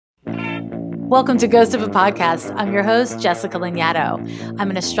Welcome to Ghost of a Podcast. I'm your host, Jessica Lanyadoo. I'm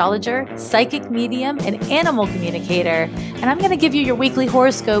an astrologer, psychic medium, and animal communicator, and I'm going to give you your weekly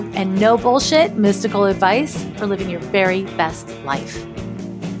horoscope and no bullshit mystical advice for living your very best life.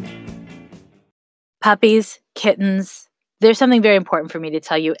 Puppies, kittens, there's something very important for me to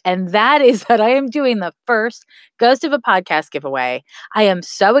tell you, and that is that I am doing the first Ghost of a Podcast giveaway. I am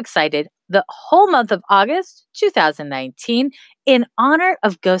so excited. The whole month of August 2019, in honor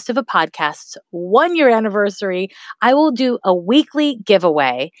of Ghost of a Podcast's 1-year anniversary, I will do a weekly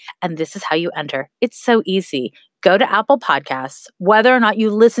giveaway, and this is how you enter. It's so easy. Go to Apple Podcasts, whether or not you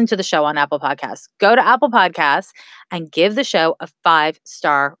listen to the show on Apple Podcasts, go to Apple Podcasts and give the show a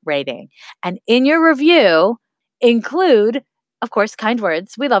 5-star rating. And in your review, include, of course, kind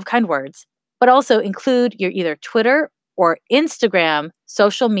words. We love kind words, but also include your either Twitter or Instagram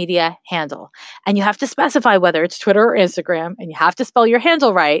social media handle. And you have to specify whether it's Twitter or Instagram, and you have to spell your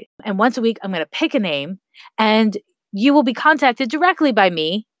handle right. And once a week, I'm going to pick a name, and you will be contacted directly by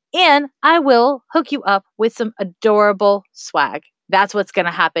me, and I will hook you up with some adorable swag. That's what's going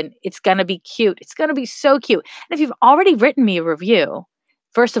to happen. It's going to be cute. It's going to be so cute. And if you've already written me a review,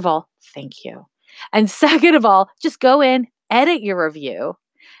 first of all, thank you. And second of all, just go in, edit your review,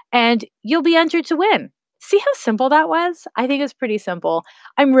 and you'll be entered to win. See how simple that was? I think it's pretty simple.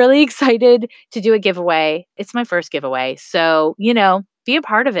 I'm really excited to do a giveaway. It's my first giveaway. So, be a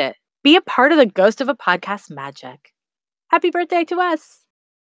part of it. Be a part of the Ghost of a Podcast magic. Happy birthday to us.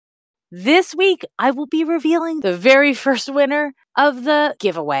 This week, I will be revealing the very first winner of the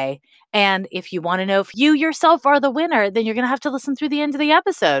giveaway. And if you want to know if you yourself are the winner, then you're going to have to listen through the end of the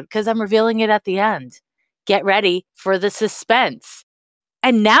episode because I'm revealing it at the end. Get ready for the suspense.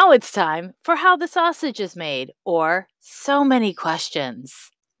 And now it's time for how the sausage is made, or so many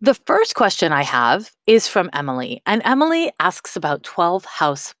questions. The first question I have is from Emily, and Emily asks about 12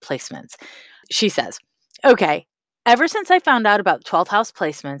 house placements. She says, okay, ever since I found out about 12th house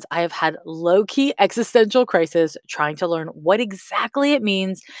placements, I have had low-key existential crisis trying to learn what exactly it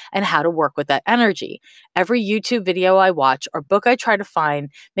means and how to work with that energy. Every YouTube video I watch or book I try to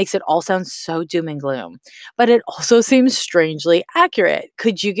find makes it all sound so doom and gloom, but it also seems strangely accurate.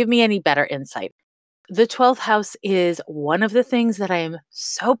 Could you give me any better insight? The 12th house is one of the things that I am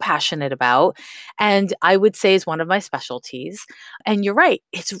so passionate about, and I would say is one of my specialties. And you're right,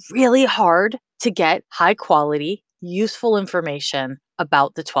 it's really hard to get high quality, useful information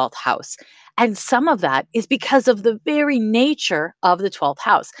about the 12th house. And some of that is because of the very nature of the 12th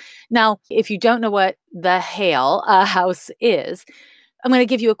house. Now, if you don't know what the Hale house is, I'm going to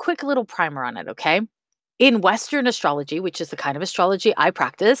give you a quick little primer on it, okay? In Western astrology, which is the kind of astrology I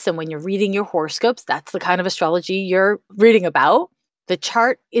practice, and when you're reading your horoscopes, that's the kind of astrology you're reading about, the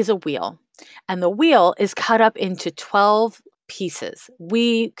chart is a wheel, and the wheel is cut up into 12 pieces.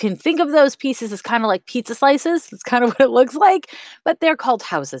 We can think of those pieces as kind of like pizza slices. That's kind of what it looks like, but they're called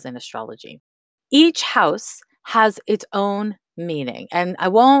houses in astrology. Each house has its own meaning, and I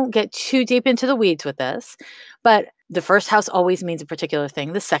won't get too deep into the weeds with this, but the first house always means a particular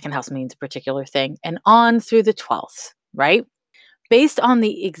thing. The second house means a particular thing, and on through the 12th, right? Based on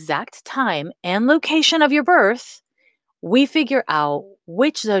the exact time and location of your birth, we figure out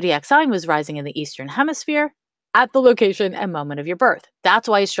which zodiac sign was rising in the Eastern Hemisphere at the location and moment of your birth. That's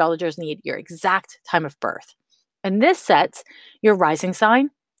why astrologers need your exact time of birth. And this sets your rising sign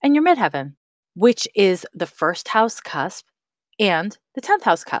and your midheaven, which is the first house cusp and the 10th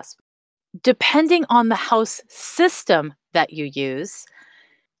house cusp. Depending on the house system that you use,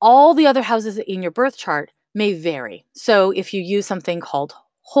 all the other houses in your birth chart may vary. So if you use something called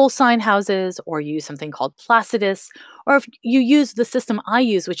whole sign houses, or you use something called Placidus, or if you use the system I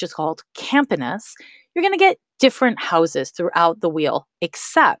use, which is called Campanus, you're going to get different houses throughout the wheel,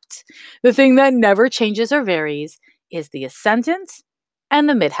 except the thing that never changes or varies is the ascendant and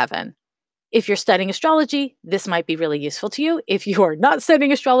the midheaven. If you're studying astrology, this might be really useful to you. If you are not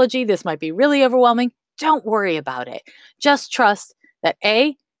studying astrology, this might be really overwhelming. Don't worry about it. Just trust that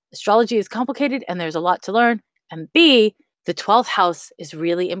A, astrology is complicated and there's a lot to learn, and B, the 12th house is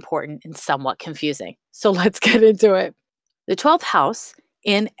really important and somewhat confusing. So let's get into it. The 12th house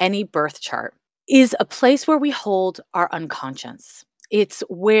in any birth chart is a place where we hold our unconscious. It's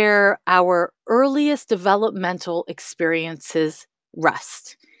where our earliest developmental experiences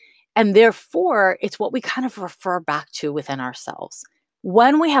rest. And therefore, it's what we kind of refer back to within ourselves.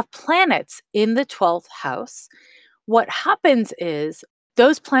 When we have planets in the 12th house, what happens is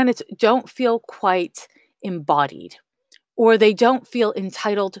those planets don't feel quite embodied, or they don't feel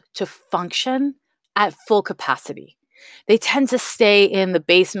entitled to function at full capacity. They tend to stay in the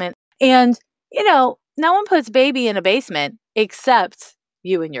basement. And, no one puts baby in a basement except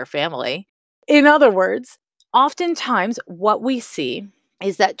you and your family. In other words, oftentimes what we see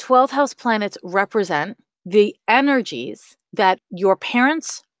is that 12th house planets represent the energies that your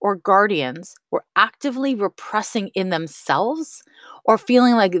parents or guardians were actively repressing in themselves or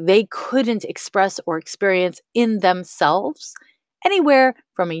feeling like they couldn't express or experience in themselves anywhere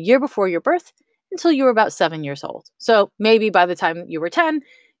from a year before your birth until you were about 7 years old. So maybe by the time you were 10,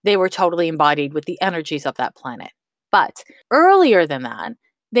 they were totally embodied with the energies of that planet. But earlier than that,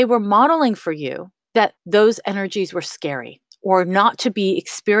 they were modeling for you that those energies were scary or not to be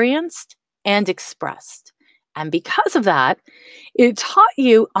experienced and expressed. And because of that, it taught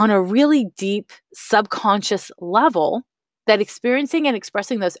you on a really deep subconscious level that experiencing and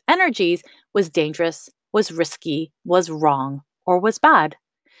expressing those energies was dangerous, was risky, was wrong, or was bad.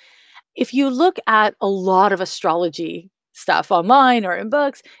 If you look at a lot of astrology stuff online or in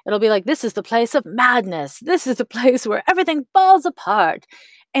books, it'll be like, this is the place of madness. This is the place where everything falls apart.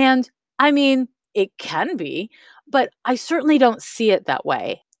 And I mean, it can be, but I certainly don't see it that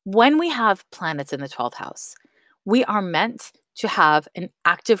way. When we have planets in the 12th house, we are meant to have an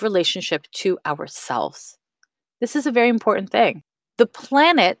active relationship to ourselves. This is a very important thing. The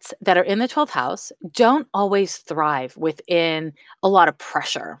planets that are in the 12th house don't always thrive within a lot of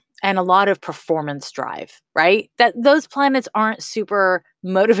pressure and a lot of performance drive, right? That those planets aren't super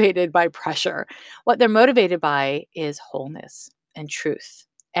motivated by pressure. What they're motivated by is wholeness and truth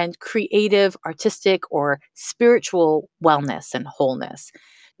and creative, artistic, or spiritual wellness and wholeness.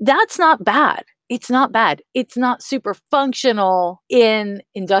 That's not bad. It's not bad. It's not super functional in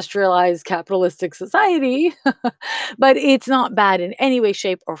industrialized capitalistic society, but it's not bad in any way,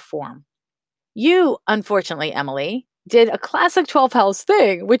 shape, or form. You, unfortunately, Emily, did a classic 12 house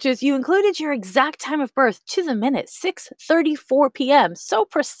thing, which is you included your exact time of birth to the minute, 6:34 p.m. So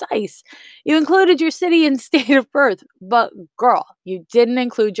precise. You included your city and state of birth, but girl, you didn't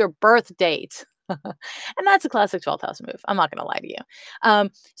include your birth date. And that's a classic 12th house move. I'm not going to lie to you.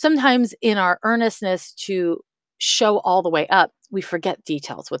 Sometimes in our earnestness to show all the way up, we forget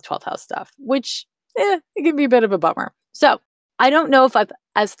details with 12th house stuff, which it can be a bit of a bummer. So I don't know if I've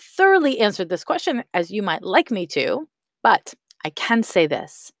as thoroughly answered this question as you might like me to, but I can say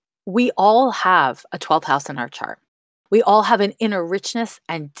this. We all have a 12th house in our chart. We all have an inner richness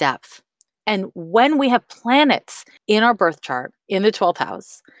and depth. And when we have planets in our birth chart in the 12th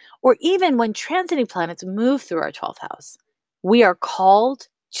house, or even when transiting planets move through our 12th house, we are called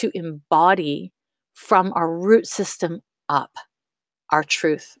to embody from our root system up our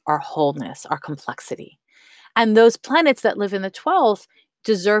truth, our wholeness, our complexity. And those planets that live in the 12th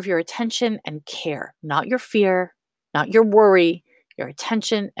deserve your attention and care, not your fear, not your worry, your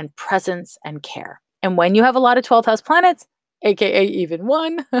attention and presence and care. And when you have a lot of 12th house planets, AKA even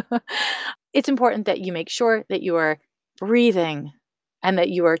one, it's important that you make sure that you are breathing and that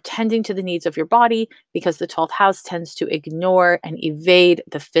you are tending to the needs of your body, because the 12th house tends to ignore and evade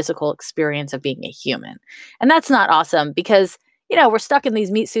the physical experience of being a human. And that's not awesome because, you know, we're stuck in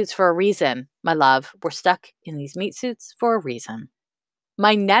these meat suits for a reason, my love. We're stuck in these meat suits for a reason.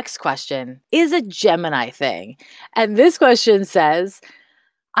 My next question is a Gemini thing. And this question says,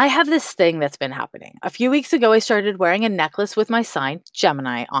 I have this thing that's been happening. A few weeks ago, I started wearing a necklace with my sign,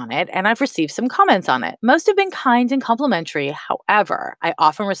 Gemini, on it, and I've received some comments on it. Most have been kind and complimentary. However, I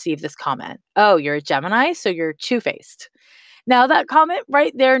often receive this comment, oh, you're a Gemini, so you're two-faced. Now, that comment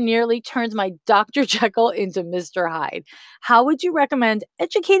right there nearly turns my Dr. Jekyll into Mr. Hyde. How would you recommend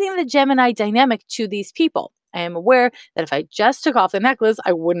educating the Gemini dynamic to these people? I am aware that if I just took off the necklace,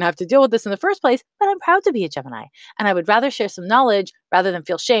 I wouldn't have to deal with this in the first place, but I'm proud to be a Gemini, and I would rather share some knowledge rather than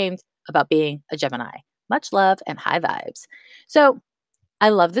feel shamed about being a Gemini. Much love and high vibes. So I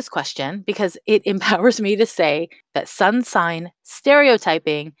love this question because it empowers me to say that sun sign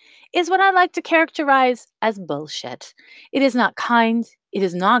stereotyping is what I like to characterize as bullshit. It is not kind, it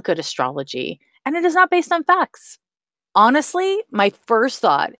is not good astrology, and it is not based on facts. Honestly, my first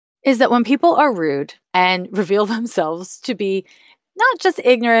thought is that when people are rude and reveal themselves to be not just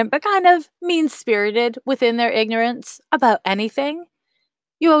ignorant, but kind of mean spirited within their ignorance about anything,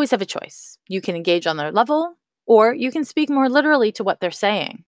 you always have a choice. You can engage on their level, or you can speak more literally to what they're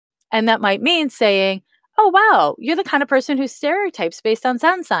saying. And that might mean saying, oh, wow, you're the kind of person who stereotypes based on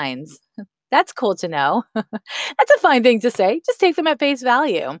sun signs. That's cool to know. That's a fine thing to say. Just take them at face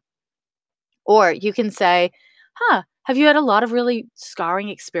value. Or you can say, huh, have you had a lot of really scarring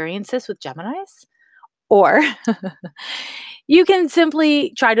experiences with Geminis? Or you can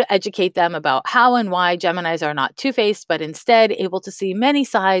simply try to educate them about how and why Geminis are not two-faced, but instead able to see many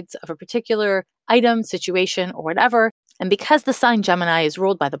sides of a particular item, situation, or whatever, And because the sign Gemini is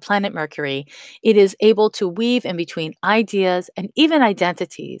ruled by the planet Mercury, it is able to weave in between ideas and even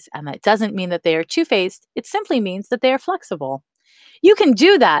identities. And that doesn't mean that they are two faced, it simply means that they are flexible. You can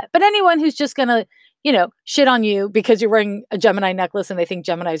do that, but anyone who's just going to, shit on you because you're wearing a Gemini necklace and they think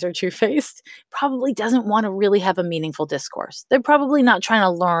Geminis are two faced probably doesn't want to really have a meaningful discourse. They're probably not trying to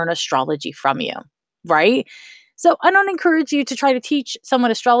learn astrology from you, right? So I don't encourage you to try to teach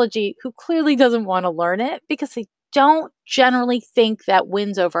someone astrology who clearly doesn't want to learn it because they don't generally think that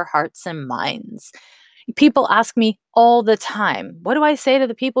wins over hearts and minds. People ask me all the time, what do I say to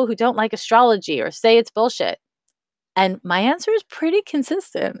the people who don't like astrology or say it's bullshit? And my answer is pretty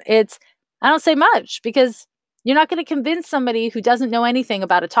consistent. I don't say much because you're not going to convince somebody who doesn't know anything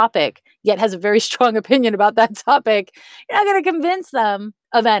about a topic, yet has a very strong opinion about that topic. You're not going to convince them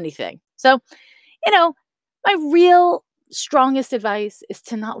of anything. So, my real strongest advice is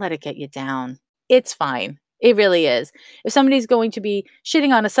to not let it get you down. It's fine. It really is. If somebody's going to be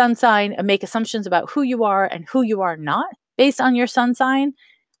shitting on a sun sign and make assumptions about who you are and who you are not based on your sun sign,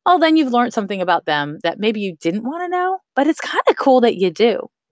 oh, then you've learned something about them that maybe you didn't want to know, but it's kind of cool that you do.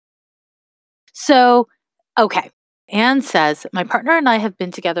 So, okay. Anne says, my partner and I have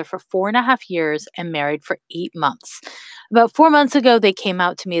been together for 4.5 years and married for 8 months. About 4 months ago, they came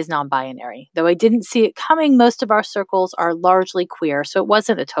out to me as non-binary. Though I didn't see it coming, most of our circles are largely queer, so it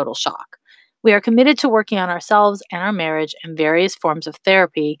wasn't a total shock. We are committed to working on ourselves and our marriage and various forms of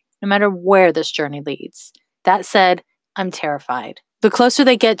therapy, no matter where this journey leads. That said, I'm terrified. The closer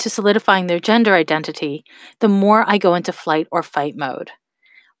they get to solidifying their gender identity, the more I go into flight or fight mode.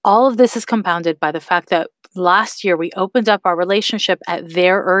 All of this is compounded by the fact that last year we opened up our relationship at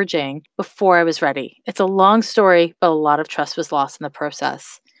their urging before I was ready. It's a long story, but a lot of trust was lost in the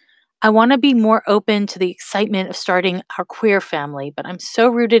process. I want to be more open to the excitement of starting our queer family, but I'm so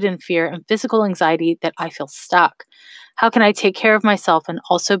rooted in fear and physical anxiety that I feel stuck. How can I take care of myself and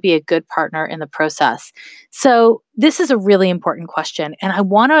also be a good partner in the process? So, this is a really important question, and I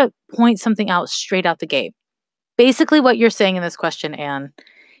want to point something out straight out the gate. Basically, what you're saying in this question, Anne,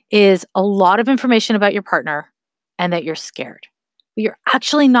 is a lot of information about your partner and that you're scared. But you're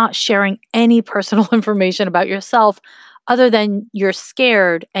actually not sharing any personal information about yourself other than you're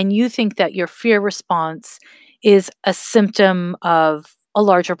scared and you think that your fear response is a symptom of a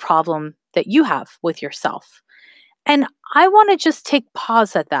larger problem that you have with yourself. And I want to just take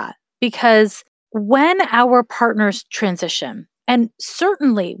pause at that because when our partners transition, and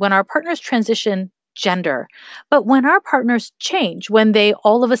certainly when our partners transition gender, but when our partners change, when they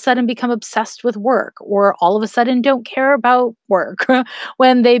all of a sudden become obsessed with work or all of a sudden don't care about work,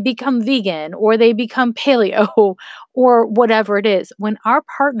 when they become vegan or they become paleo or whatever it is, when our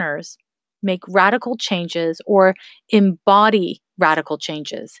partners make radical changes or embody radical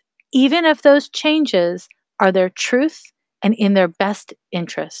changes, even if those changes are their truth and in their best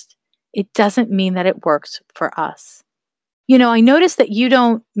interest, it doesn't mean that it works for us. I noticed that you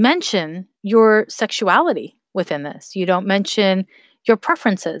don't mention your sexuality within this. You don't mention your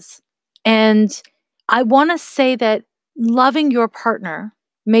preferences. And I want to say that loving your partner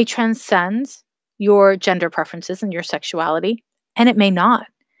may transcend your gender preferences and your sexuality, and it may not.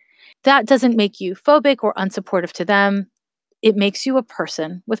 That doesn't make you phobic or unsupportive to them. It makes you a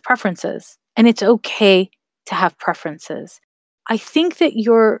person with preferences, and it's okay to have preferences. I think that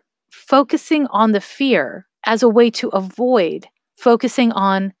you're focusing on the fear as a way to avoid focusing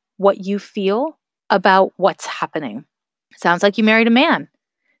on what you feel about what's happening. Sounds like you married a man.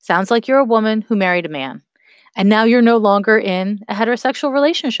 Sounds like you're a woman who married a man. And now you're no longer in a heterosexual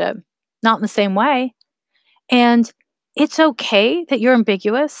relationship, not in the same way. And it's okay that you're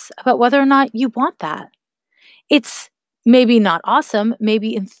ambiguous about whether or not you want that. It's maybe not awesome.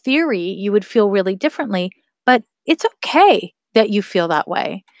 Maybe in theory, you would feel really differently, but it's okay that you feel that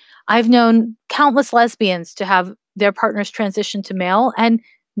way. I've known countless lesbians to have their partners transition to male and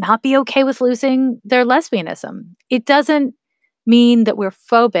not be okay with losing their lesbianism. It doesn't mean that we're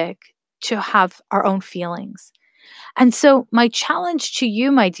phobic to have our own feelings. And so, my challenge to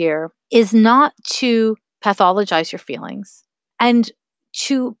you, my dear, is not to pathologize your feelings and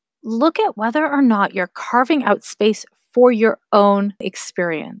to look at whether or not you're carving out space for your own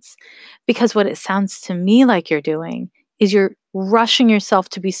experience. Because what it sounds to me like you're doing is you're rushing yourself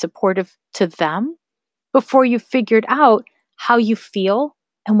to be supportive to them before you've figured out how you feel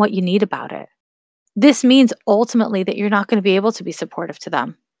and what you need about it. This means ultimately that you're not going to be able to be supportive to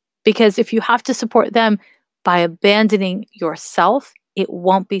them. Because if you have to support them by abandoning yourself, it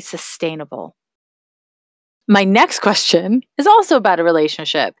won't be sustainable. My next question is also about a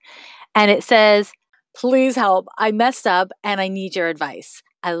relationship. And it says, please help. I messed up and I need your advice.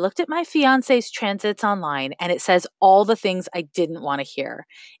 I looked at my fiance's transits online and it says all the things I didn't want to hear.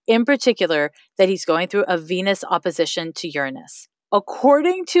 In particular, that he's going through a Venus opposition to Uranus.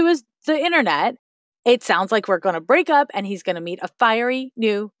 According to the internet, it sounds like we're going to break up and he's going to meet a fiery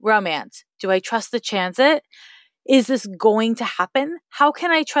new romance. Do I trust the transit? Is this going to happen? How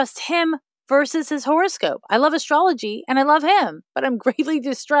can I trust him versus his horoscope? I love astrology and I love him, but I'm greatly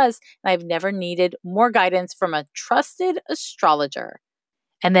distressed and I've never needed more guidance from a trusted astrologer.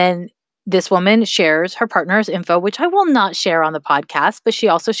 And then this woman shares her partner's info, which I will not share on the podcast, but she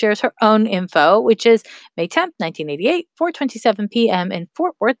also shares her own info, which is May 10th, 1988, 4:27 p.m. in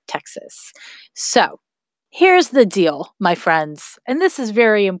Fort Worth, Texas. So here's the deal, my friends, and this is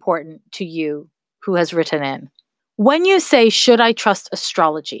very important to you who has written in. When you say, should I trust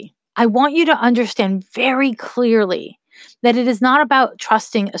astrology? I want you to understand very clearly that it is not about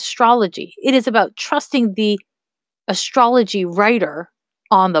trusting astrology. It is about trusting the astrology writer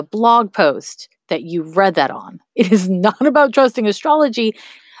on the blog post that you read that on. It is not about trusting astrology.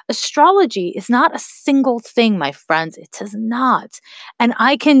 Astrology is not a single thing, my friends. It is not. And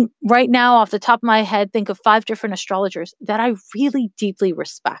I can right now off the top of my head think of 5 different astrologers that I really deeply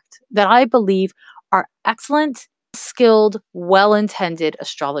respect, that I believe are excellent, skilled, well-intended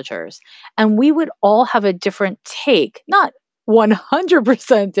astrologers. And we would all have a different take, not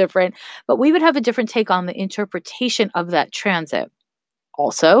 100% different, but we would have a different take on the interpretation of that transit.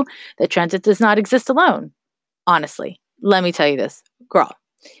 Also, the transit does not exist alone. Honestly, let me tell you this, girl.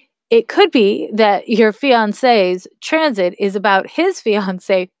 It could be that your fiance's transit is about his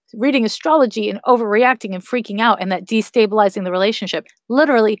fiance reading astrology and overreacting and freaking out and that destabilizing the relationship.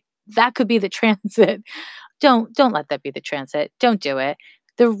 Literally, that could be the transit. Don't let that be the transit. Don't do it.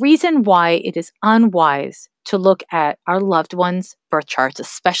 The reason why it is unwise to look at our loved ones' birth charts,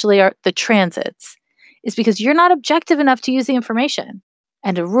 especially the transits, is because you're not objective enough to use the information.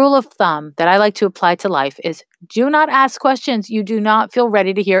 And a rule of thumb that I like to apply to life is do not ask questions you do not feel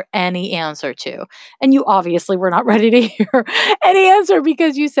ready to hear any answer to. And you obviously were not ready to hear any answer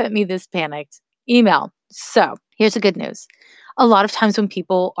because you sent me this panicked email. So here's the good news. A lot of times when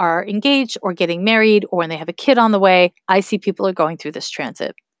people are engaged or getting married or when they have a kid on the way, I see people are going through this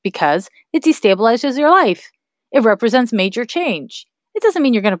transit because it destabilizes your life. It represents major change. It doesn't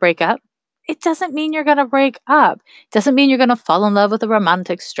mean you're going to break up. It doesn't mean you're going to break up. It doesn't mean you're going to fall in love with a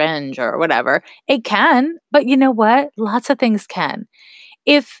romantic stranger or whatever. It can, but you know what? Lots of things can.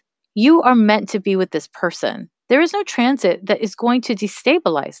 If you are meant to be with this person, there is no transit that is going to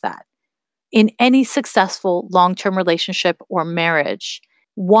destabilize that. In any successful long-term relationship or marriage,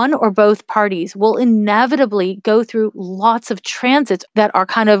 one or both parties will inevitably go through lots of transits that are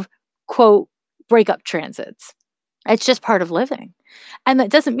kind of, quote, breakup transits. It's just part of living. And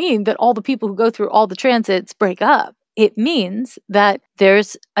that doesn't mean that all the people who go through all the transits break up. It means that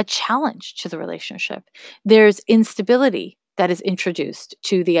there's a challenge to the relationship. There's instability that is introduced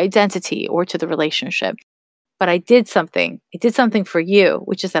to the identity or to the relationship. But I did something for you,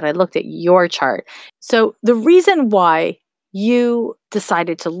 which is that I looked at your chart. So the reason why you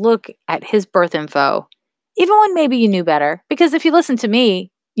decided to look at his birth info, even when maybe you knew better, because if you listen to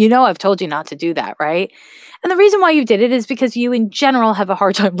me, you know I've told you not to do that, right? And the reason why you did it is because you in general have a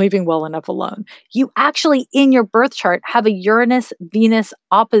hard time leaving well enough alone. You actually in your birth chart have a Uranus-Venus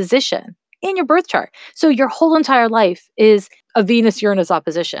opposition in your birth chart. So your whole entire life is a Venus-Uranus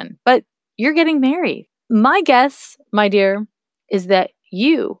opposition, but you're getting married. My guess, my dear, is that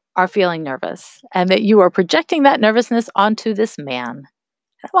you are feeling nervous and that you are projecting that nervousness onto this man.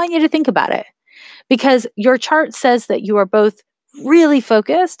 I want you to think about it because your chart says that you are both really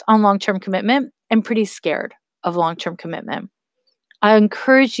focused on long-term commitment and pretty scared of long-term commitment. I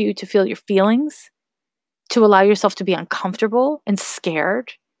encourage you to feel your feelings, to allow yourself to be uncomfortable and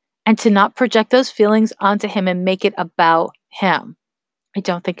scared, and to not project those feelings onto him and make it about him. I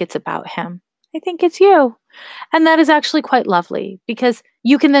don't think it's about him. I think it's you. And that is actually quite lovely because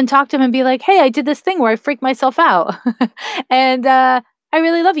you can then talk to him and be like, hey, I did this thing where I freaked myself out. And I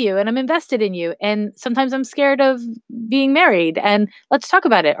really love you and I'm invested in you. And sometimes I'm scared of being married. And let's talk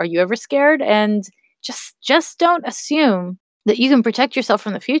about it. Are you ever scared? And just don't assume that you can protect yourself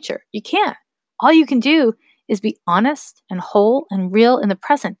from the future. You can't. All you can do is be honest and whole and real in the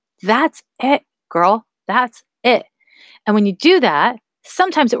present. That's it, girl. That's it. And when you do that,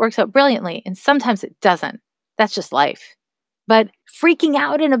 sometimes it works out brilliantly and sometimes it doesn't. That's just life. But freaking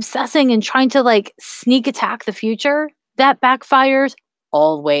out and obsessing and trying to like sneak attack the future, that backfires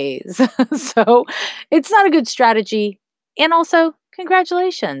always. So it's not a good strategy. And also,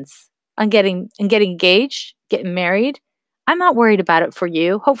 congratulations on getting engaged, getting married. I'm not worried about it for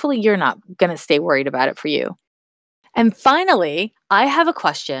you. Hopefully you're not going to stay worried about it for you. And finally, I have a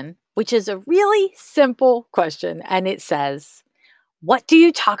question, which is a really simple question. And it says, what do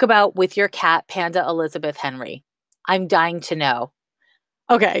you talk about with your cat, Panda Elizabeth Henry? I'm dying to know.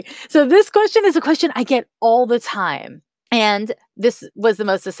 Okay, so this question is a question I get all the time. And this was the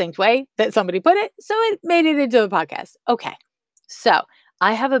most succinct way that somebody put it. So it made it into a podcast. Okay, so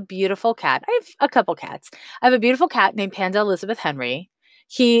I have a beautiful cat. I have a couple cats. I have a beautiful cat named Panda Elizabeth Henry.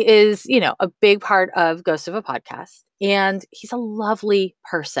 He is, a big part of Ghost of a Podcast, and he's a lovely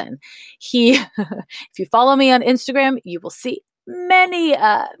person. He, if you follow me on Instagram, you will see many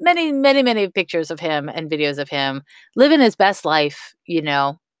pictures of him and videos of him living his best life,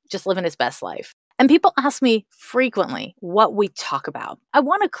 just living his best life. And people ask me frequently what we talk about. I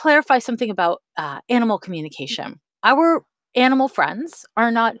want to clarify something about animal communication. Our animal friends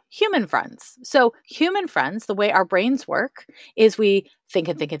are not human friends. So, human friends, the way our brains work is we think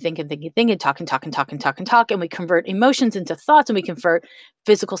and think and think and think and think and talk and talk and talk and talk and talk, and we convert emotions into thoughts, and we convert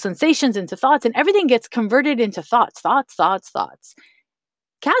physical sensations into thoughts, and everything gets converted into thoughts.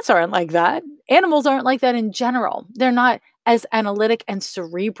 Cats aren't like that. Animals aren't like that in general. They're not as analytic and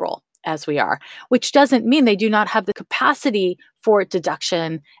cerebral as we are, which doesn't mean they do not have the capacity for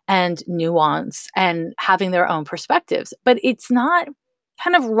deduction and nuance and having their own perspectives. But it's not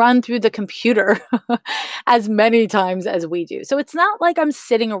kind of run through the computer as many times as we do. So it's not like I'm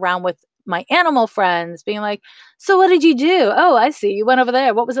sitting around with my animal friends being like, so what did you do? Oh, I see. You went over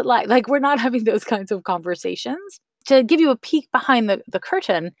there. What was it like? Like, we're not having those kinds of conversations. To give you a peek behind the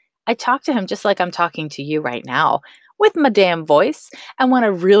curtain, I talk to him just like I'm talking to you right now with my damn voice. And when I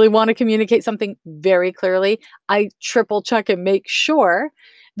really want to communicate something very clearly, I triple check and make sure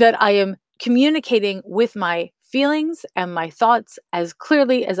that I am communicating with my feelings and my thoughts as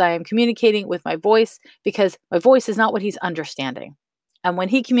clearly as I am communicating with my voice, because my voice is not what he's understanding. And when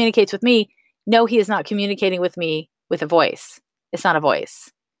he communicates with me, no, he is not communicating with me with a voice. It's not a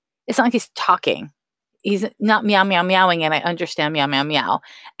voice. It's not like he's talking. He's not meow, meow, meowing, and I understand meow, meow, meow.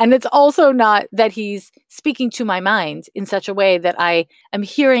 And it's also not that he's speaking to my mind in such a way that I am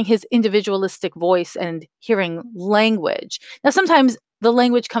hearing his individualistic voice and hearing language. Now, sometimes the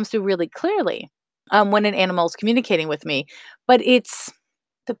language comes through really clearly when an animal is communicating with me, but it's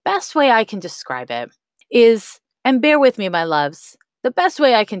the best way I can describe it is, and bear with me, my loves, the best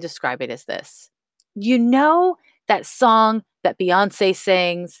way I can describe it is this. You know that song that Beyonce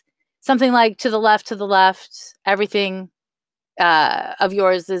sings, something like to the left, everything of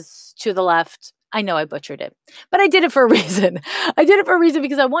yours is to the left. I know I butchered it, but I did it for a reason. I did it for a reason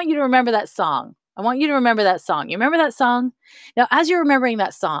because I want you to remember that song. I want you to remember that song. You remember that song? Now, as you're remembering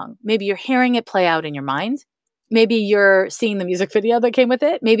that song, maybe you're hearing it play out in your mind. Maybe you're seeing the music video that came with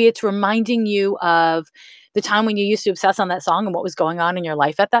it. Maybe it's reminding you of the time when you used to obsess on that song and what was going on in your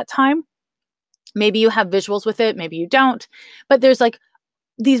life at that time. Maybe you have visuals with it, maybe you don't. But there's like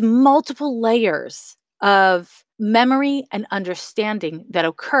these multiple layers of memory and understanding that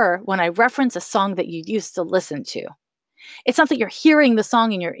occur when I reference a song that you used to listen to. It's not that you're hearing the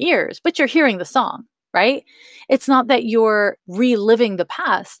song in your ears, but you're hearing the song, right? It's not that you're reliving the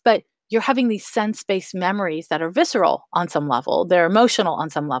past, but you're having these sense-based memories that are visceral on some level, they're emotional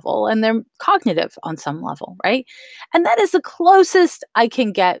on some level, and they're cognitive on some level, right? And that is the closest I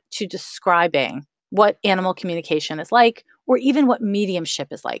can get to describing what animal communication is like, or even what mediumship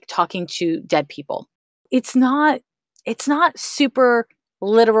is like, talking to dead people. It's not super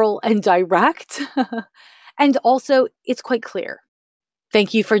literal and direct. And also, it's quite clear.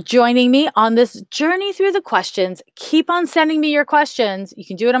 Thank you for joining me on this journey through the questions. Keep on sending me your questions. You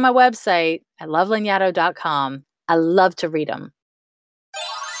can do it on my website at lovelanyadoo.com. I love to read them.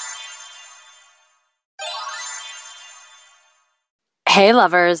 Hey,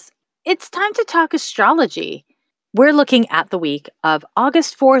 lovers. It's time to talk astrology. We're looking at the week of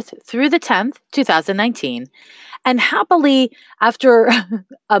August 4th through the 10th, 2019. And happily, after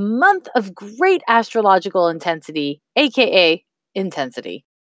a month of great astrological intensity, aka intensity,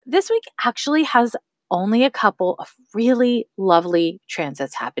 this week actually has only a couple of really lovely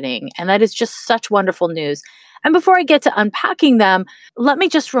transits happening. And that is just such wonderful news. And before I get to unpacking them, let me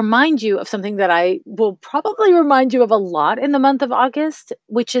just remind you of something that I will probably remind you of a lot in the month of August,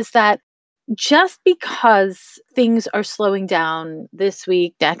 which is that just because things are slowing down this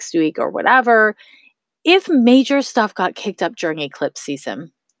week, next week, or whatever, if major stuff got kicked up during eclipse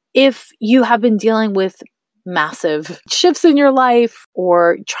season, if you have been dealing with massive shifts in your life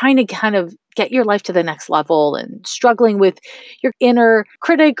or trying to kind of get your life to the next level and struggling with your inner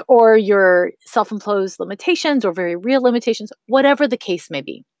critic or your self-imposed limitations or very real limitations, whatever the case may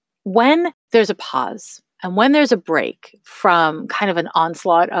be, when there's a pause and when there's a break from kind of an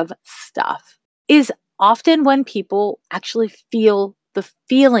onslaught of stuff is often when people actually feel the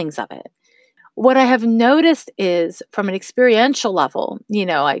feelings of it. What I have noticed is from an experiential level,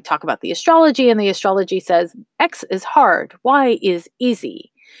 I talk about the astrology, and the astrology says X is hard, Y is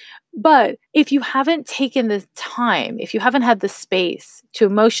easy. But if you haven't taken the time, if you haven't had the space to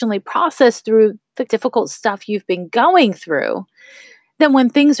emotionally process through the difficult stuff you've been going through, then when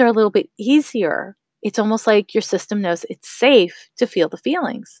things are a little bit easier, it's almost like your system knows it's safe to feel the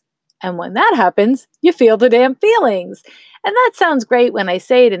feelings. And when that happens, you feel the damn feelings. And that sounds great when I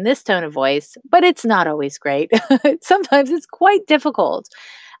say it in this tone of voice, but it's not always great. Sometimes it's quite difficult.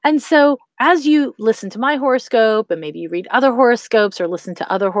 And so, as you listen to my horoscope and maybe you read other horoscopes or listen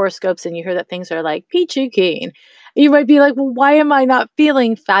to other horoscopes and you hear that things are like peachy keen, you might be like, well, why am I not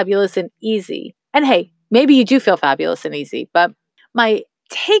feeling fabulous and easy? And hey, maybe you do feel fabulous and easy, but my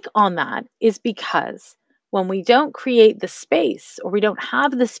take on that is because when we don't create the space or we don't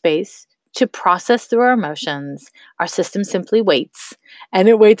have the space to process through our emotions, our system simply waits. And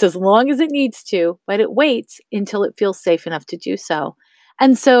it waits as long as it needs to, but it waits until it feels safe enough to do so.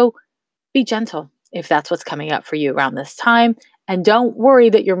 And so be gentle if that's what's coming up for you around this time. And don't worry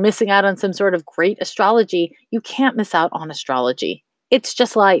that you're missing out on some sort of great astrology. You can't miss out on astrology. It's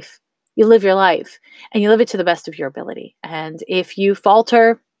just life. You live your life and you live it to the best of your ability. And if you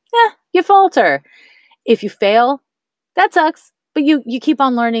falter, you falter. If you fail, that sucks. But you keep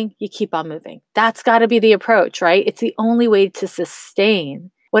on learning, you keep on moving. That's got to be the approach, right? It's the only way to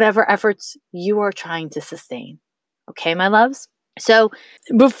sustain whatever efforts you are trying to sustain. Okay, my loves? So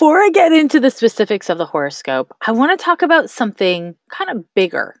before I get into the specifics of the horoscope, I want to talk about something kind of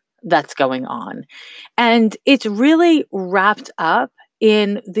bigger that's going on. And it's really wrapped up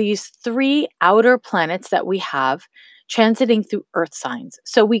in these 3 outer planets that we have transiting through Earth signs.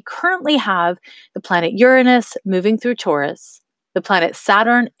 So we currently have the planet Uranus moving through Taurus, the planet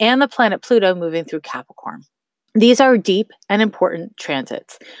Saturn, and the planet Pluto moving through Capricorn. These are deep and important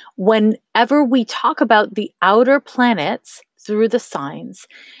transits. Whenever we talk about the outer planets through the signs,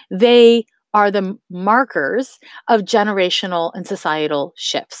 they are the markers of generational and societal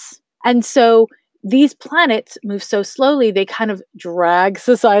shifts. And so these planets move so slowly, they kind of drag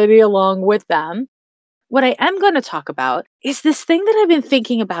society along with them. What I am going to talk about is this thing that I've been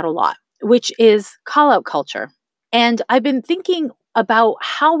thinking about a lot, which is call out culture. And I've been thinking about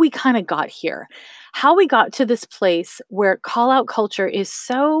how we kind of got here, how we got to this place where call out culture is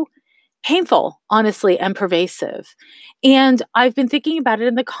so painful, honestly, and pervasive. And I've been thinking about it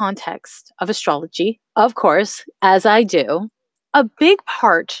in the context of astrology, of course, as I do. A big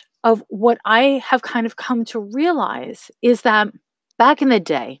part of what I have kind of come to realize is that back in the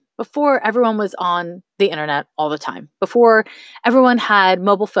day, before everyone was on the internet all the time, before everyone had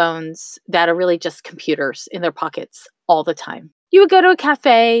mobile phones that are really just computers in their pockets all the time, you would go to a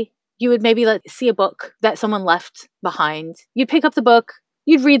cafe, you would maybe see a book that someone left behind. You'd pick up the book,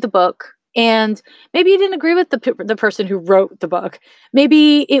 you'd read the book, and maybe you didn't agree with the person who wrote the book.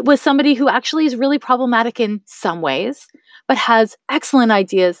 Maybe it was somebody who actually is really problematic in some ways, but has excellent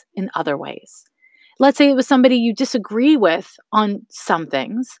ideas in other ways. Let's say it was somebody you disagree with on some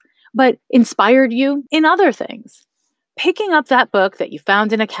things, but inspired you in other things. Picking up that book that you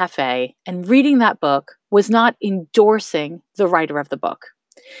found in a cafe and reading that book was not endorsing the writer of the book.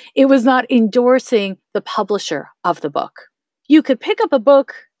 It was not endorsing the publisher of the book. You could pick up a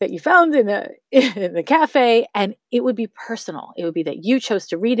book that you found in the cafe and it would be personal. It would be that you chose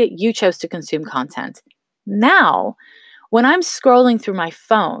to read it, you chose to consume content. Now, when I'm scrolling through my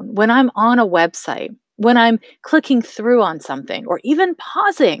phone, when I'm on a website, when I'm clicking through on something or even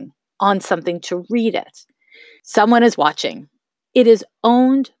pausing on something to read it, someone is watching. It is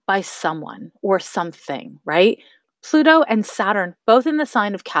owned by someone or something, right? Pluto and Saturn, both in the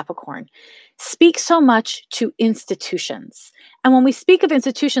sign of Capricorn, speak so much to institutions. And when we speak of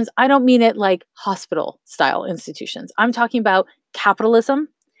institutions, I don't mean it like hospital style institutions. I'm talking about capitalism.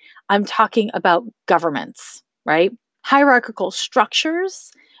 I'm talking about governments, right? Hierarchical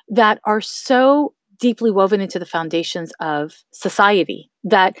structures that are so deeply woven into the foundations of society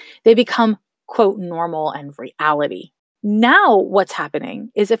that they become, quote, normal and reality. Now, what's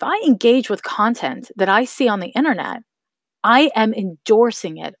happening is if I engage with content that I see on the internet, I am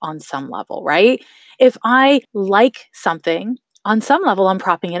endorsing it on some level, right? If I like something, on some level, I'm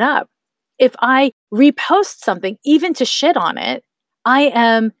propping it up. If I repost something, even to shit on it, I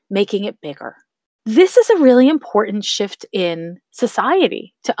am making it bigger. This is a really important shift in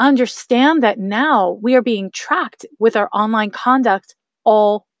society to understand that now we are being tracked with our online conduct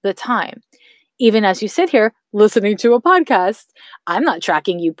all the time. Even as you sit here listening to a podcast, I'm not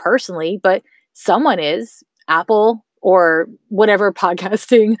tracking you personally, but someone is. Apple or whatever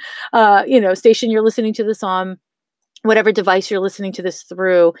podcasting, station you're listening to this on, whatever device you're listening to this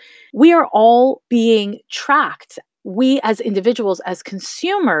through, we are all being tracked. We as individuals, as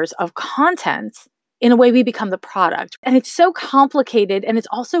consumers of content, in a way, we become the product. And it's so complicated, and it's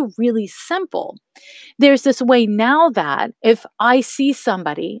also really simple. There's this way now that if I see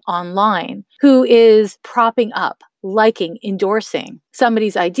somebody online who is propping up, liking, endorsing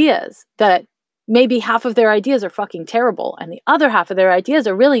somebody's ideas, that maybe half of their ideas are fucking terrible and the other half of their ideas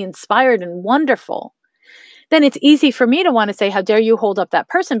are really inspired and wonderful, then it's easy for me to want to say, how dare you hold up that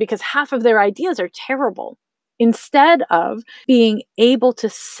person, because half of their ideas are terrible, instead of being able to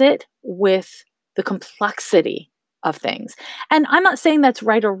sit with the complexity of things. And I'm not saying that's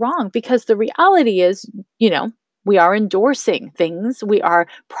right or wrong, because the reality is, we are endorsing things. We are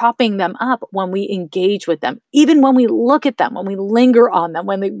propping them up when we engage with them. Even when we look at them, when we linger on them,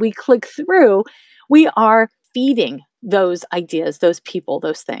 when we click through, we are feeding those ideas, those people,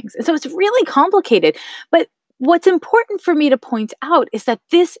 those things. And so it's really complicated. But what's important for me to point out is that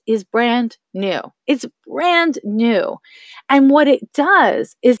this is brand new. It's brand new. And what it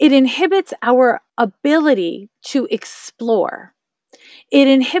does is it inhibits our ability to explore. It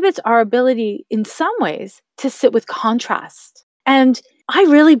inhibits our ability in some ways to sit with contrast. And I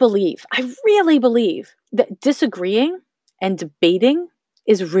really believe that disagreeing and debating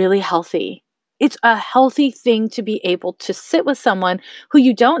is really healthy. It's a healthy thing to be able to sit with someone who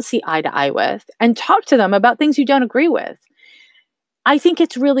you don't see eye to eye with and talk to them about things you don't agree with. I think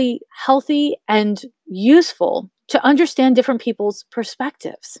it's really healthy and useful to understand different people's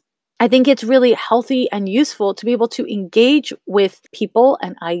perspectives. I think it's really healthy and useful to be able to engage with people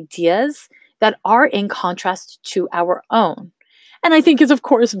and ideas that are in contrast to our own. And I think it's, of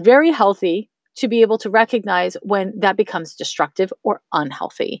course, very healthy to be able to recognize when that becomes destructive or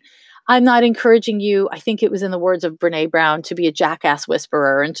unhealthy. I'm not encouraging you, I think it was in the words of Brene Brown, to be a jackass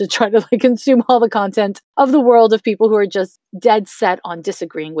whisperer and to try to consume all the content of the world of people who are just dead set on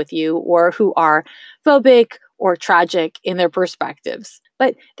disagreeing with you, or who are phobic or tragic in their perspectives.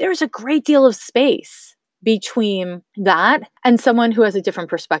 But there's a great deal of space between that and someone who has a different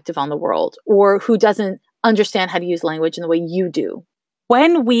perspective on the world, or who doesn't understand how to use language in the way you do.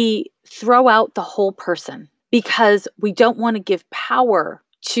 When we throw out the whole person because we don't want to give power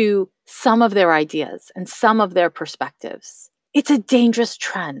to some of their ideas and some of their perspectives, it's a dangerous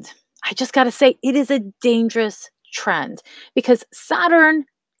trend. I just got to say, it is a dangerous trend, because Saturn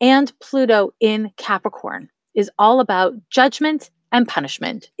and Pluto in Capricorn is all about judgment and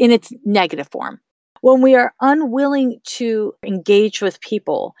punishment in its negative form. When we are unwilling to engage with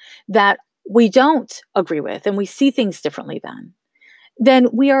people that we don't agree with and we see things differently, then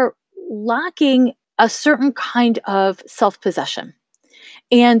we are lacking a certain kind of self-possession.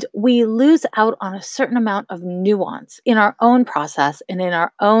 And we lose out on a certain amount of nuance in our own process and in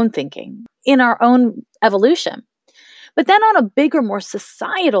our own thinking, in our own evolution. But then on a bigger, more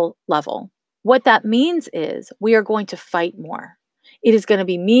societal level, what that means is we are going to fight more. It is going to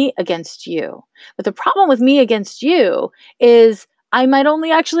be me against you. But the problem with me against you is I might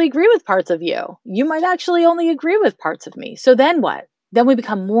only actually agree with parts of you. You might actually only agree with parts of me. So then what? Then we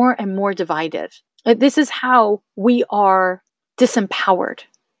become more and more divided. This is how we are disempowered.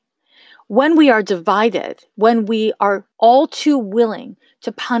 When we are divided, when we are all too willing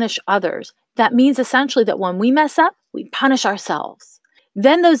to punish others, that means essentially that when we mess up, we punish ourselves.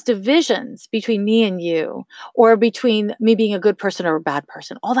 Then those divisions between me and you, or between me being a good person or a bad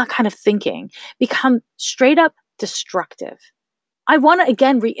person, all that kind of thinking become straight up destructive. I want to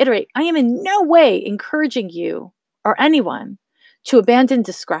again reiterate, I am in no way encouraging you or anyone to abandon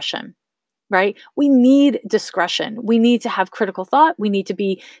discretion. Right? We need discretion. We need to have critical thought. We need to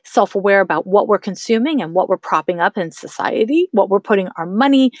be self-aware about what we're consuming and what we're propping up in society, what we're putting our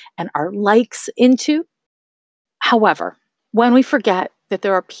money and our likes into. However, when we forget that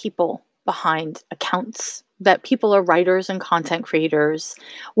there are people behind accounts, that people are writers and content creators,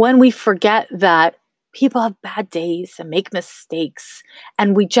 when we forget that people have bad days and make mistakes,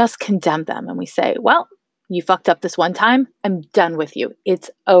 and we just condemn them and we say, well, you fucked up this one time, I'm done with you. It's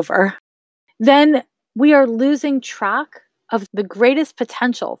over. Then we are losing track of the greatest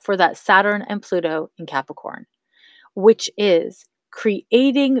potential for that Saturn and Pluto in Capricorn, which is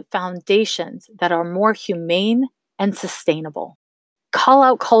creating foundations that are more humane and sustainable. Call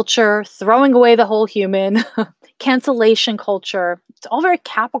out culture, throwing away the whole human, cancellation culture, it's all very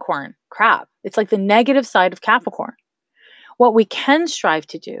Capricorn crap. It's like the negative side of Capricorn. What we can strive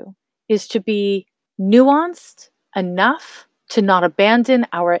to do is to be nuanced enough to not abandon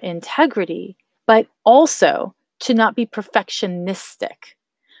our integrity, but also to not be perfectionistic.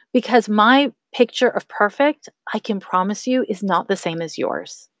 Because my picture of perfect, I can promise you, is not the same as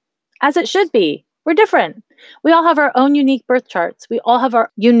yours. As it should be. We're different. We all have our own unique birth charts. We all have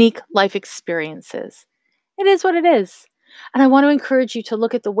our unique life experiences. It is what it is. And I want to encourage you to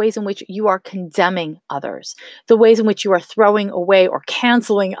look at the ways in which you are condemning others, the ways in which you are throwing away or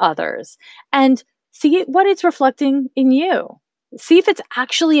canceling others, and see what it's reflecting in you. See if it's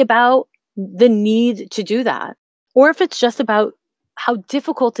actually about the need to do that, or if it's just about how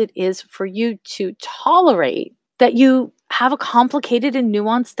difficult it is for you to tolerate that you have a complicated and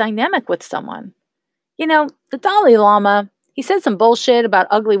nuanced dynamic with someone. You know, the Dalai Lama, he said some bullshit about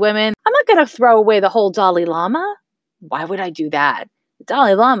ugly women. I'm not going to throw away the whole Dalai Lama. Why would I do that? The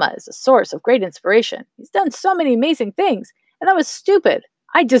Dalai Lama is a source of great inspiration. He's done so many amazing things, and that was stupid.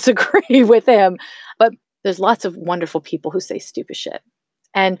 I disagree with him. But there's lots of wonderful people who say stupid shit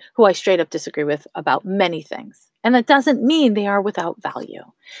and who I straight up disagree with about many things. And that doesn't mean they are without value.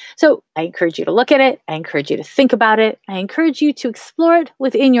 So I encourage you to look at it. I encourage you to think about it. I encourage you to explore it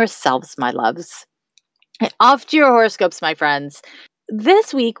within yourselves, my loves. And off to your horoscopes, my friends.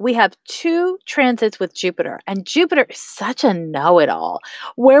 This week, we have 2 transits with Jupiter, and Jupiter is such a know-it-all.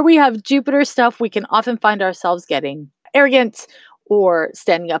 Where we have Jupiter stuff, we can often find ourselves getting arrogant or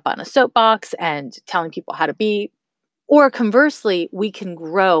standing up on a soapbox and telling people how to be. Or conversely, we can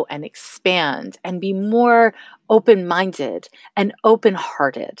grow and expand and be more open-minded and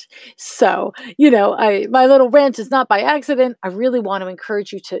open-hearted. So, my little rant is not by accident. I really want to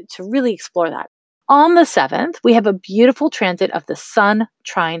encourage you to really explore that. On the 7th, we have a beautiful transit of the Sun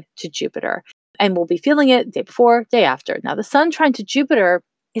trine to Jupiter, and we'll be feeling it day before, day after. Now, the Sun trine to Jupiter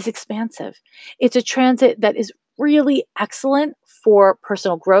is expansive. It's a transit that is really excellent for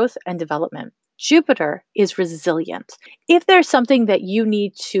personal growth and development. Jupiter is resilient. If there's something that you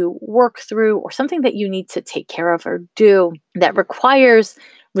need to work through or something that you need to take care of or do that requires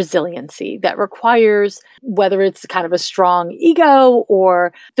resiliency, that requires whether it's kind of a strong ego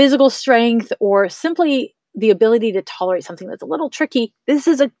or physical strength or simply the ability to tolerate something that's a little tricky, this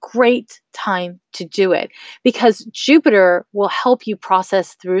is a great time to do it because Jupiter will help you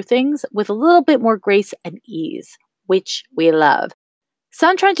process through things with a little bit more grace and ease, which we love.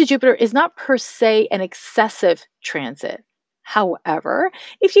 Sun trine to Jupiter is not per se an excessive transit. However,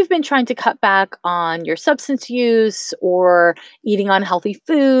 if you've been trying to cut back on your substance use or eating unhealthy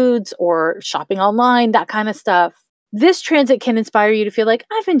foods or shopping online, that kind of stuff, this transit can inspire you to feel like,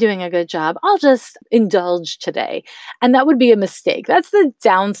 I've been doing a good job. I'll just indulge today. And that would be a mistake. That's the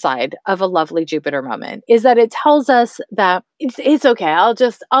downside of a lovely Jupiter moment, is that it tells us that it's okay. I'll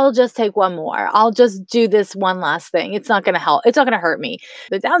just take one more. I'll just do this one last thing. It's not going to help. It's not going to hurt me.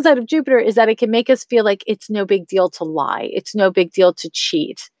 The downside of Jupiter is that it can make us feel like it's no big deal to lie. It's no big deal to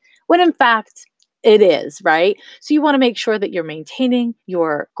cheat. When in fact, it is, right? So you want to make sure that you're maintaining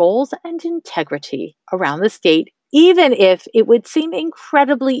your goals and integrity around this date, even if it would seem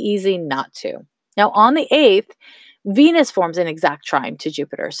incredibly easy not to. Now, on the 8th, Venus forms an exact trine to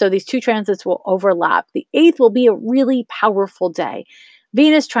Jupiter. So these 2 transits will overlap. The 8th will be a really powerful day.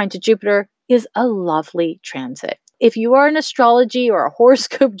 Venus trine to Jupiter is a lovely transit. If you are an astrology or a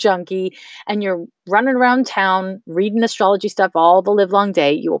horoscope junkie and you're running around town reading astrology stuff all the livelong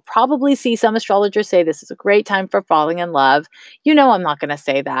day, you will probably see some astrologers say this is a great time for falling in love. You know I'm not going to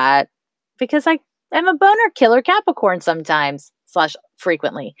say that because I'm a boner killer Capricorn sometimes /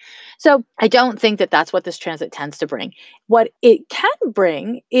 frequently. So I don't think that that's what this transit tends to bring. What it can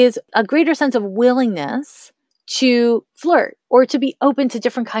bring is a greater sense of willingness to flirt or to be open to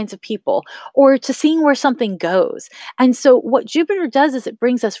different kinds of people or to seeing where something goes. And so what Jupiter does is it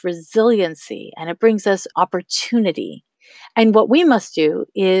brings us resiliency and it brings us opportunity. And what we must do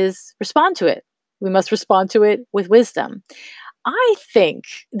is respond to it. We must respond to it with wisdom. I think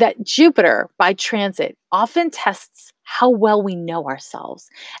that Jupiter by transit often tests how well we know ourselves.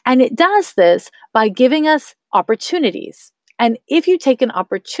 And it does this by giving us opportunities. And if you take an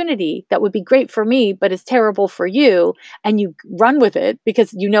opportunity that would be great for me, but is terrible for you, and you run with it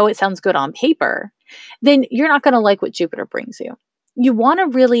because you know it sounds good on paper, then you're not going to like what Jupiter brings you. You want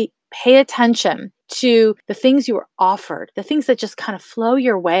to really pay attention to the things you were offered, the things that just kind of flow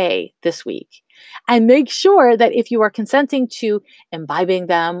your way this week. And make sure that if you are consenting to imbibing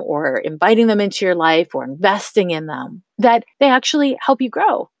them or inviting them into your life or investing in them, that they actually help you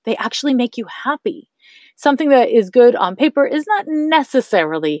grow. They actually make you happy. Something that is good on paper is not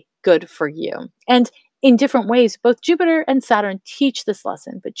necessarily good for you. And in different ways, both Jupiter and Saturn teach this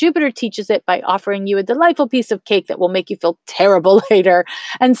lesson, but Jupiter teaches it by offering you a delightful piece of cake that will make you feel terrible later.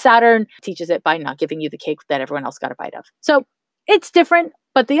 And Saturn teaches it by not giving you the cake that everyone else got a bite of. So it's different,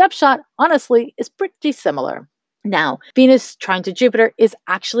 but the upshot, honestly, is pretty similar. Now, Venus trine to Jupiter is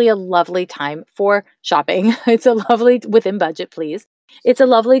actually a lovely time for shopping. It's a lovely, within budget, please. It's a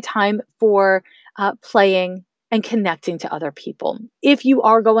lovely time for playing and connecting to other people. If you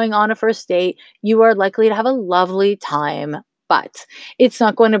are going on a first date, you are likely to have a lovely time, but it's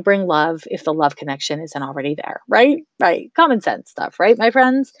not going to bring love if the love connection isn't already there, right? Right. Common sense stuff, right, my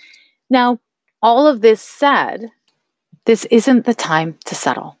friends? Now, all of this said, this isn't the time to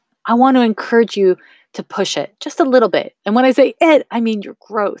settle. I want to encourage you to push it just a little bit. And when I say it, I mean your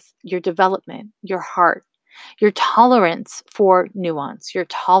growth, your development, your heart, your tolerance for nuance, your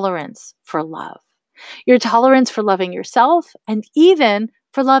tolerance for love, your tolerance for loving yourself, and even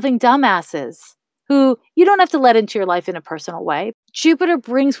for loving dumbasses who you don't have to let into your life in a personal way. Jupiter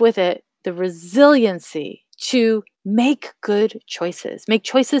brings with it the resiliency to make good choices, make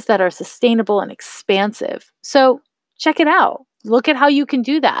choices that are sustainable and expansive. So check it out. Look at how you can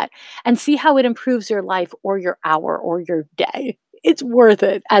do that and see how it improves your life or your hour or your day. It's worth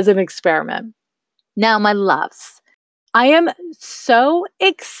it as an experiment. Now, my loves, I am so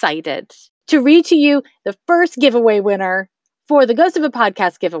excited to read to you the first giveaway winner for the Ghost of a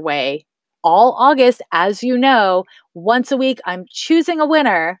Podcast giveaway. All August, as you know, once a week, I'm choosing a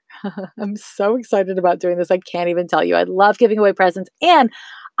winner. I'm so excited about doing this. I can't even tell you. I love giving away presents. And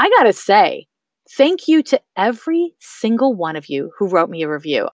I got to say, thank you to every single one of you who wrote me a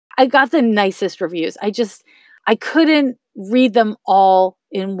review. I got the nicest reviews. I couldn't read them all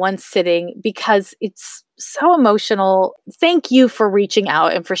in one sitting because it's so emotional. Thank you for reaching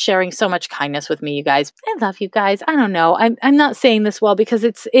out and for sharing so much kindness with me, you guys. I love you guys. I don't know. I'm not saying this well because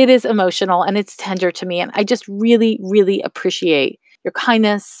it is emotional and it's tender to me. And I just really, really appreciate your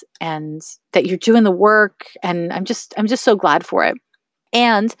kindness and that you're doing the work. And I'm just so glad for it.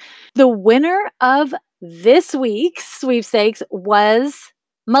 And the winner of this week's sweepstakes was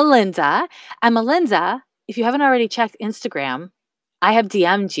Melinda. And Melinda, if you haven't already checked Instagram, I have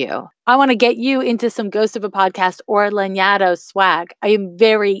DM'd you. I want to get you into some Ghost of a Podcast or Lanyado swag. I am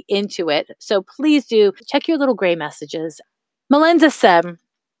very into it. So please do check your little gray messages. Melinda said,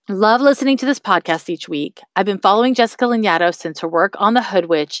 love listening to this podcast each week. I've been following Jessica Lanyado since her work on The Hood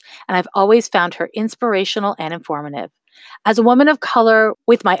Witch, and I've always found her inspirational and informative. As a woman of color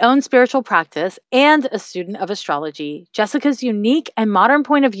with my own spiritual practice and a student of astrology, Jessica's unique and modern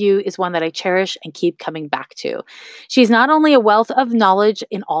point of view is one that I cherish and keep coming back to. She's not only a wealth of knowledge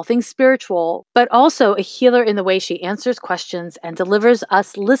in all things spiritual, but also a healer in the way she answers questions and delivers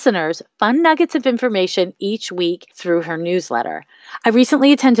us listeners fun nuggets of information each week through her newsletter. I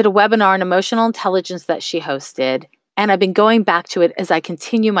recently attended a webinar on emotional intelligence that she hosted, and I've been going back to it as I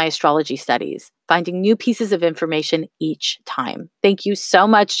continue my astrology studies, finding new pieces of information each time. Thank you so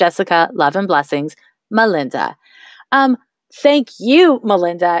much, Jessica. Love and blessings, Melinda. Thank you,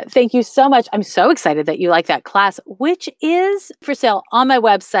 Melinda. Thank you so much. I'm so excited that you like that class, which is for sale on my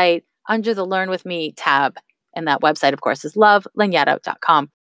website under the Learn With Me tab. And that website, of course, is lovelanyado.com.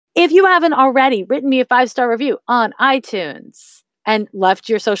 If you haven't already written me a 5-star review on iTunes and left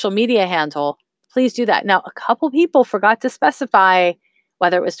your social media handle, please do that. Now, a couple people forgot to specify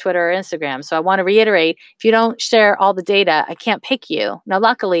whether it was Twitter or Instagram. So I want to reiterate, if you don't share all the data, I can't pick you. Now,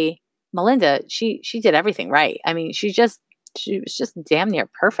 luckily, Melinda, she did everything right. I mean, she was just damn near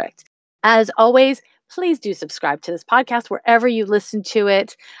perfect. As always, please do subscribe to this podcast wherever you listen to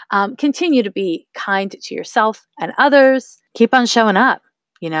it. Continue to be kind to yourself and others. Keep on showing up,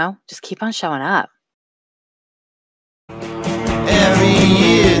 just keep on showing up. Every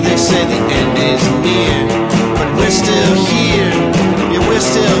year they say the end is near, but we're still here.